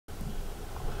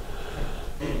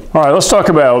All right, let's talk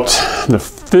about the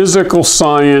physical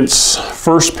science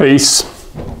first pace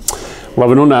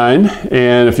 1109.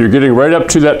 And if you're getting right up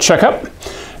to that checkup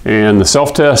and the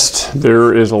self-test,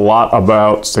 there is a lot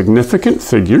about significant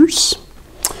figures.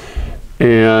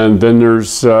 And then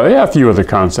there's a few other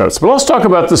concepts. But let's talk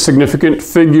about the significant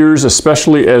figures,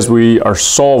 especially as we are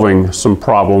solving some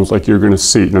problems like you're going to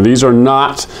see. Now, these are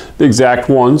not the exact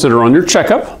ones that are on your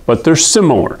checkup, but they're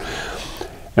similar.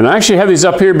 And I actually have these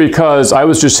up here because I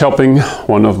was just helping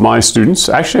one of my students.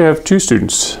 Actually, I have two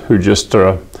students who just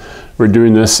were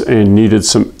doing this and needed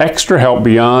some extra help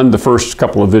beyond the first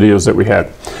couple of videos that we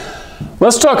had.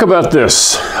 Let's talk about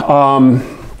this.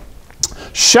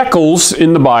 Shekels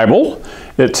in the Bible,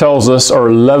 it tells us, are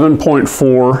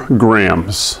 11.4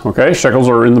 grams. Okay, shekels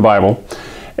are in the Bible.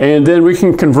 And then we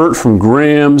can convert from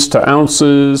grams to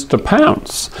ounces to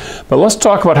pounds. But let's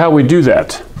talk about how we do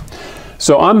that.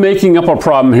 So I'm making up a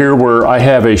problem here where I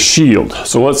have a shield.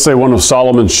 So let's say one of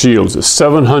Solomon's shields is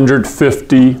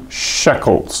 750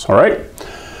 shekels, all right?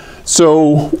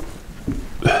 So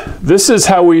this is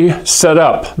how we set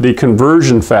up the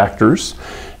conversion factors.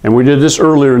 And we did this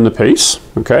earlier in the pace,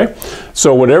 okay?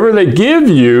 So whatever they give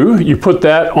you, you put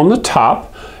that on the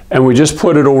top, and we just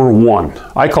put it over 1.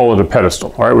 I call it a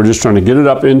pedestal, all right? We're just trying to get it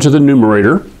up into the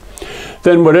numerator.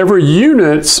 Then whatever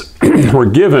units were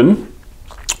given,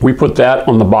 we put that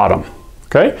on the bottom,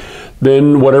 okay?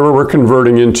 Then whatever we're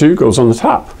converting into goes on the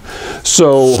top.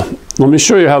 So let me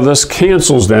show you how this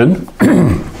cancels then.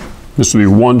 This will be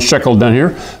 1 shekel down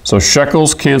here. So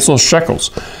shekels cancel shekels.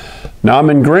 Now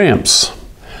I'm in grams.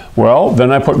 Well,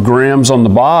 then I put grams on the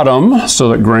bottom so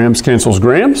that grams cancels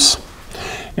grams.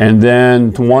 And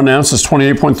then 1 ounce is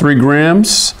 28.3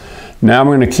 grams. Now I'm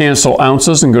going to cancel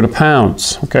ounces and go to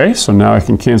pounds. Okay, so now I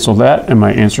can cancel that and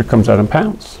my answer comes out in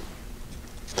pounds.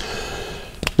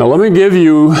 Now let me give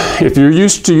you, if you're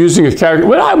used to using a calculator,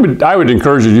 well, I would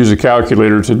encourage you to use a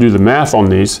calculator to do the math on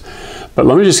these. But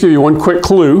let me just give you one quick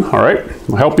clue, all right?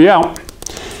 I'll help you out.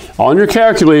 On your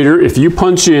calculator, if you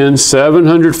punch in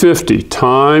 750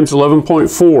 times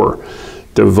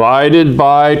 11.4 divided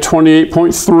by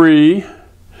 28.3,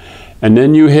 and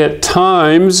then you hit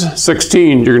times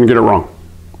 16, you're going to get it wrong.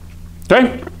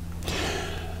 Okay?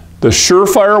 The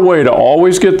surefire way to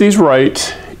always get these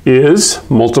right is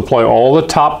multiply all the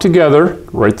top together,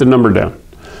 write the number down.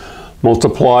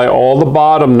 Multiply all the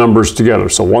bottom numbers together.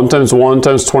 So 1 times 1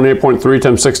 times 28.3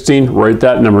 times 16, write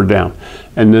that number down.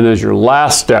 And then as your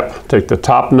last step, take the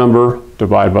top number,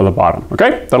 divide by the bottom.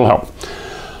 Okay, that'll help.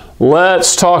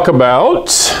 Let's talk about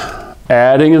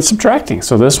adding and subtracting.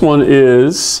 So this one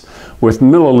is with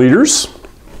milliliters.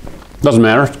 Doesn't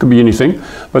matter, it could be anything.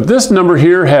 But this number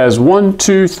here has 1,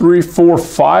 2, 3, 4,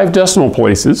 5 decimal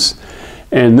places.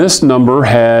 And this number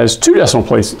has 2 decimal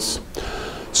places.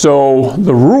 So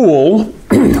the rule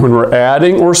when we're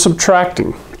adding or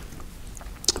subtracting,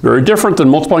 very different than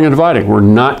multiplying and dividing. We're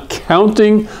not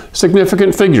counting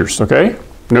significant figures, okay?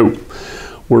 No,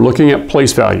 we're looking at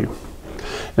place value.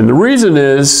 And the reason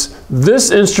is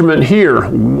this instrument here,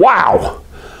 wow,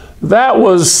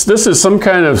 this is some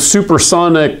kind of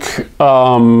supersonic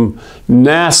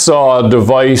NASA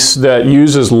device that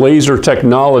uses laser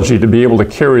technology to be able to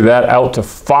carry that out to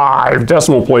 5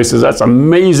 decimal places. That's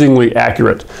amazingly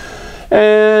accurate.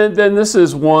 And then this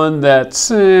is one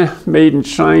that's made in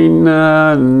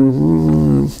China,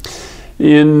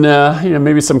 in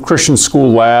maybe some Christian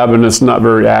school lab, and it's not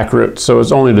very accurate, so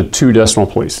it's only to 2 decimal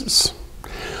places.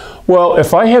 Well,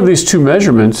 if I have these 2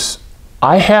 measurements,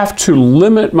 I have to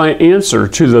limit my answer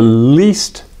to the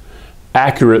least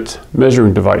accurate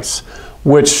measuring device,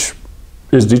 which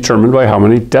is determined by how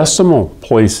many decimal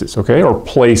places, okay, or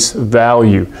place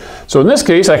value. So in this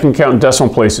case, I can count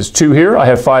decimal places. 2 here, I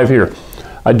have 5 here.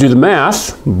 I do the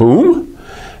math, boom,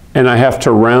 and I have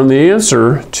to round the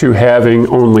answer to having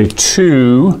only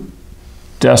 2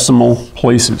 decimal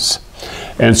places.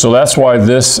 And so that's why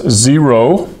this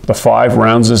 0, the 5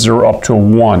 rounds the 0 up to a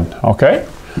 1, okay?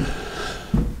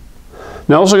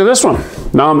 Now let's look at this one.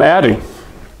 Now I'm adding.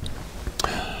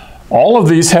 All of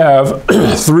these have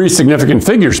 3 significant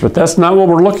figures, but that's not what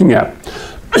we're looking at.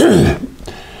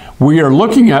 We are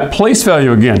looking at place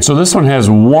value again. So this one has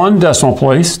 1 decimal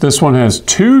place, this one has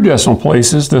 2 decimal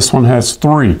places, this one has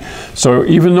 3. So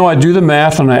even though I do the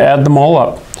math and I add them all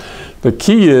up, the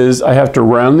key is I have to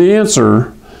round the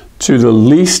answer to the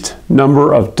least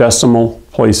number of decimal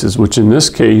places, which in this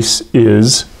case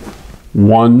is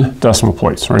 1 decimal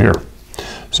place right here.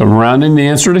 So I'm rounding the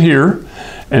answer to here,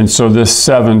 and so this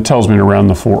 7 tells me to round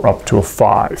the 4 up to a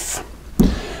 5.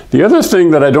 The other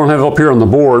thing that I don't have up here on the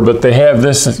board, but they have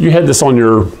this, you had this on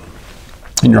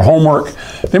in your homework,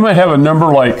 they might have a number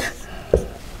like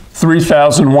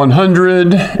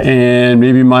 3,100 and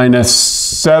maybe minus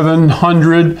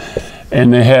 700,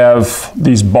 and they have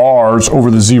these bars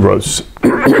over the zeros.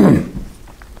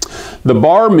 The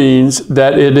bar means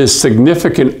that it is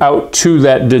significant out to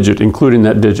that digit, including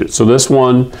that digit. So this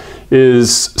one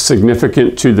is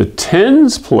significant to the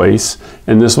tens place,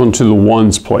 and this one to the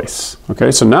ones place. Okay,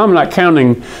 so now I'm not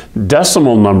counting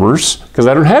decimal numbers because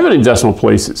I don't have any decimal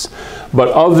places. But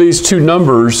of these two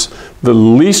numbers, the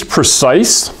least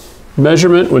precise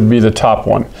measurement would be the top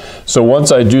one. So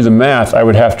once I do the math, I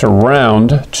would have to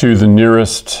round to the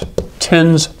nearest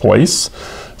tens place.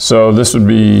 So this would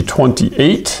be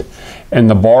 28, and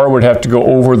the bar would have to go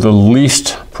over the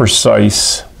least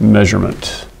precise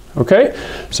measurement. Okay,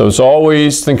 so it's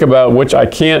always think about which I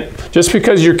can't, just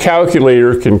because your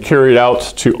calculator can carry it out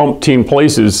to umpteen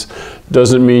places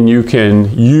doesn't mean you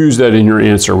can use that in your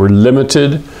answer. We're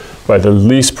limited by the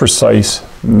least precise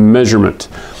measurement.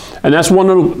 And that's one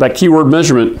of that keyword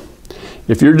measurement.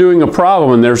 If you're doing a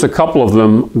problem and there's a couple of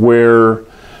them where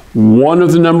one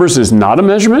of the numbers is not a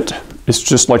measurement, it's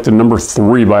just like the number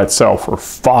 3 by itself, or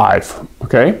 5,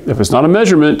 okay? If it's not a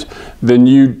measurement, then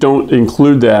you don't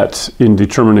include that in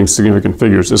determining significant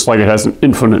figures. It's like it has an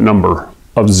infinite number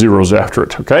of zeros after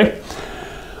it, okay?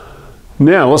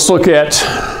 Now, let's look at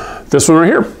this one right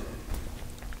here.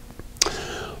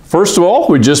 First of all,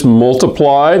 we just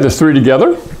multiply the 3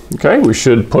 together, okay? We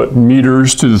should put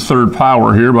meters to the third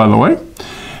power here, by the way.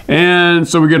 And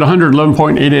so we get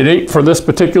 111.888 for this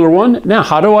particular one. Now,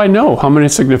 how do I know how many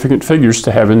significant figures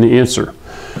to have in the answer?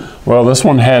 Well, this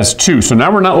one has 2. So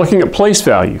now we're not looking at place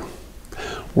value.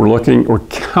 We're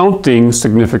counting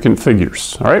significant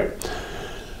figures, all right?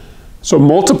 So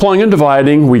multiplying and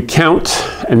dividing, we count,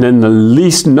 and then the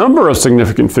least number of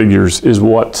significant figures is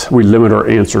what we limit our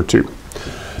answer to.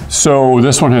 So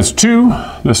this one has 2,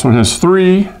 this one has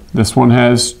 3, this one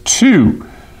has 2.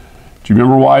 Do you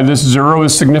remember why this 0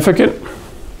 is significant?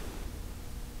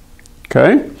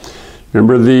 Okay.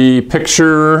 Remember the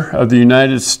picture of the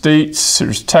United States?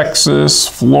 There's Texas,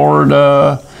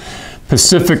 Florida,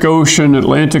 Pacific Ocean,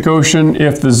 Atlantic Ocean.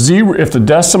 If the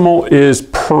decimal is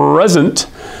present,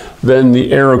 then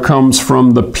the arrow comes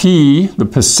from the P, the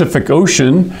Pacific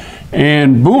Ocean,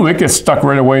 and boom, it gets stuck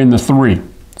right away in the 3.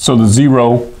 So the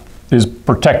 0 is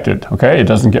protected, okay? It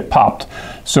doesn't get popped.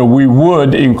 So we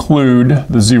would include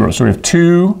the 0. So we have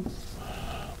 2,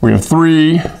 we have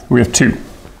 3, we have 2.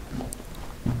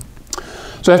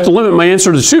 So I have to limit my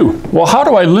answer to 2. Well, how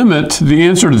do I limit the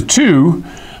answer to 2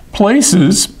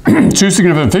 places, 2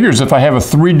 significant figures, if I have a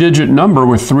 3-digit number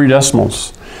with 3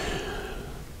 decimals?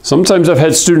 Sometimes I've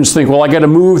had students think, well, I got to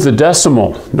move the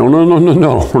decimal. No, no, no, no,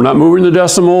 no. We're not moving the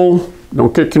decimal.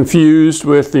 Don't get confused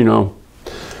with, you know.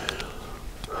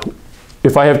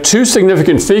 If I have 2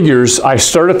 significant figures, I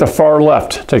start at the far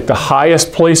left, take the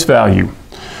highest place value.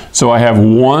 So I have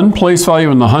 1 place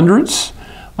value in the hundreds,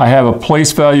 I have a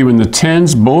place value in the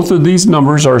tens. Both of these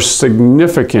numbers are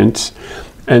significant,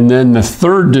 and then the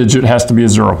 3rd digit has to be a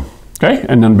 0. Okay,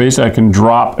 and then basically I can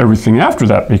drop everything after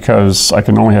that because I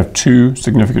can only have 2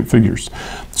 significant figures.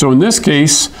 So in this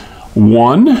case,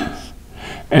 1,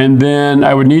 and then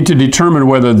I would need to determine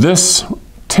whether this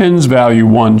tens value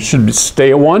 1 should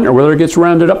stay a 1 or whether it gets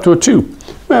rounded up to a 2.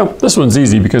 Well, this one's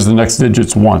easy because the next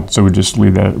digit's 1, so we just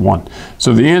leave that at 1.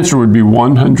 So the answer would be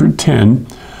 110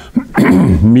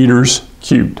 meters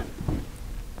cubed.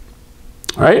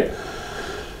 All right?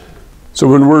 So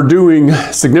when we're doing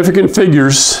significant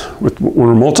figures, when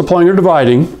we're multiplying or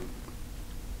dividing,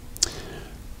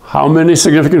 how many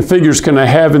significant figures can I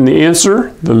have in the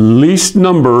answer? The least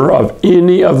number of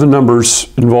any of the numbers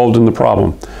involved in the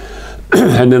problem.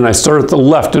 And then I start at the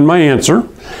left in my answer,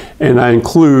 and I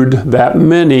include that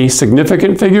many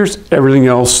significant figures. Everything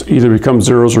else either becomes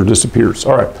zeros or disappears.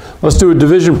 All right, let's do a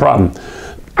division problem.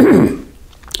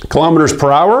 Kilometers per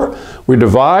hour, we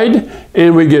divide,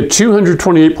 and we get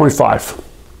 228.5.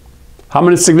 How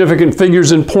many significant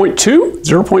figures in 0.2?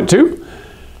 0.2?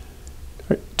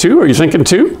 2, are you thinking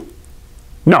 2?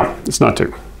 No, it's not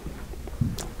 2.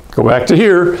 Go back to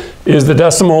here. Is the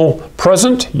decimal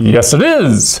present? Yes, it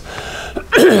is.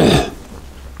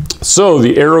 So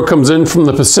the arrow comes in from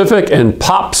the Pacific and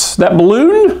pops that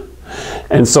balloon.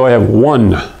 And so I have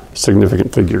 1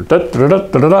 significant figure. Da, da, da,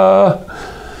 da, da, da.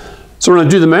 So when I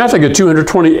do the math, I get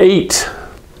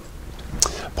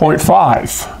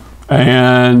 228.5.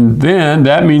 And then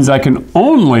that means I can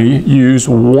only use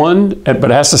 1, but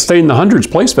it has to stay in the hundreds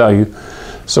place value.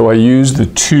 So I use the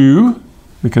 2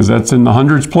 because that's in the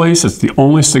hundreds place. It's the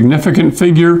only significant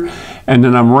figure. And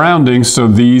then I'm rounding, so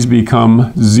these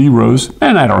become zeros.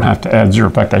 And I don't have to add 0.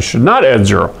 In fact, I should not add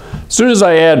 0. As soon as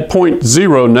I add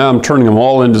 0.0, now I'm turning them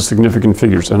all into significant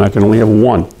figures, and I can only have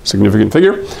one significant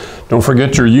figure. Don't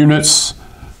forget your units,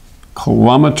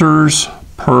 kilometers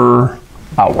per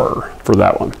hour for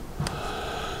that one.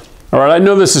 All right, I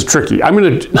know this is tricky.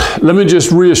 Let me just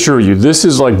reassure you, this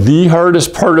is like the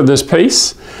hardest part of this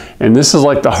pace, and this is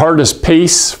like the hardest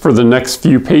pace for the next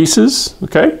few paces,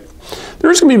 okay?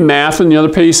 There's gonna be math in the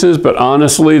other paces, but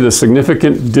honestly, the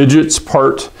significant digits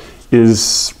part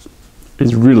is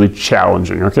really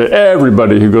challenging, okay?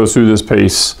 Everybody who goes through this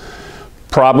pace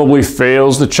probably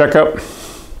fails the checkup,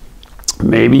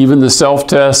 maybe even the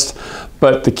self-test,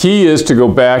 but the key is to go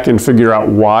back and figure out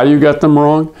why you got them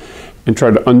wrong and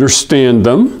try to understand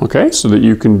them, okay, so that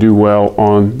you can do well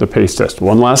on the PACE test.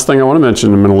 One last thing I want to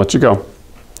mention, I'm going to let you go.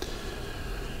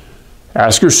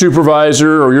 Ask your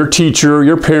supervisor or your teacher or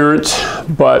your parent,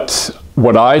 but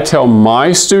what I tell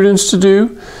my students to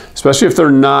do, especially if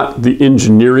they're not the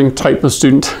engineering type of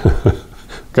student,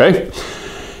 okay,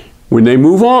 when they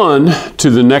move on to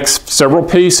the next several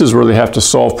paces where they have to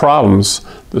solve problems,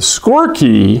 the score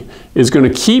key is going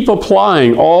to keep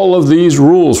applying all of these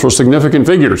rules for significant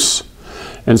figures.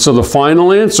 And so the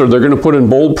final answer they're going to put in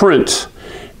bold print,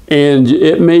 and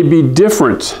it may be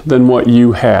different than what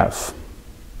you have.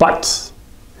 But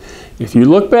if you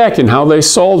look back in how they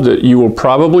solved it, you will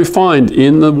probably find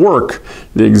in the work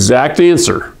the exact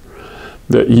answer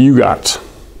that you got.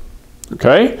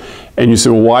 Okay? And you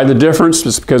say, well, why the difference?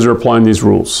 It's because they're applying these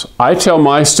rules. I tell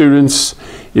my students,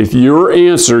 if your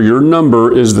answer, your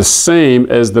number is the same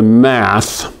as the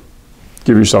math,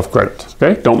 give yourself credit,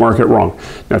 okay? Don't mark it wrong.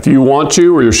 Now, if you want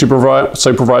to, or your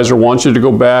supervisor wants you to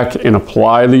go back and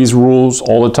apply these rules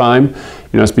all the time,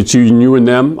 it's between you and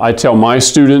them. I tell my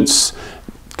students,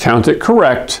 count it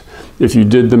correct if you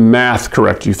did the math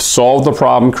correct. You've solved the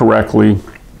problem correctly.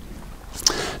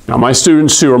 Now, my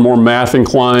students who are more math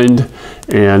inclined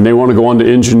and they want to go on to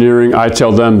engineering, I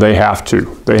tell them they have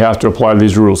to. They have to apply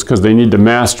these rules because they need to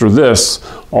master this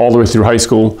all the way through high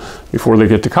school before they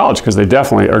get to college, because they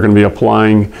definitely are going to be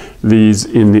applying these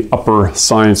in the upper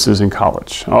sciences in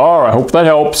college. All right, I hope that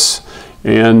helps,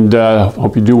 and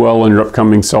hope you do well on your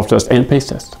upcoming self-test and PACE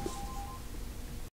test.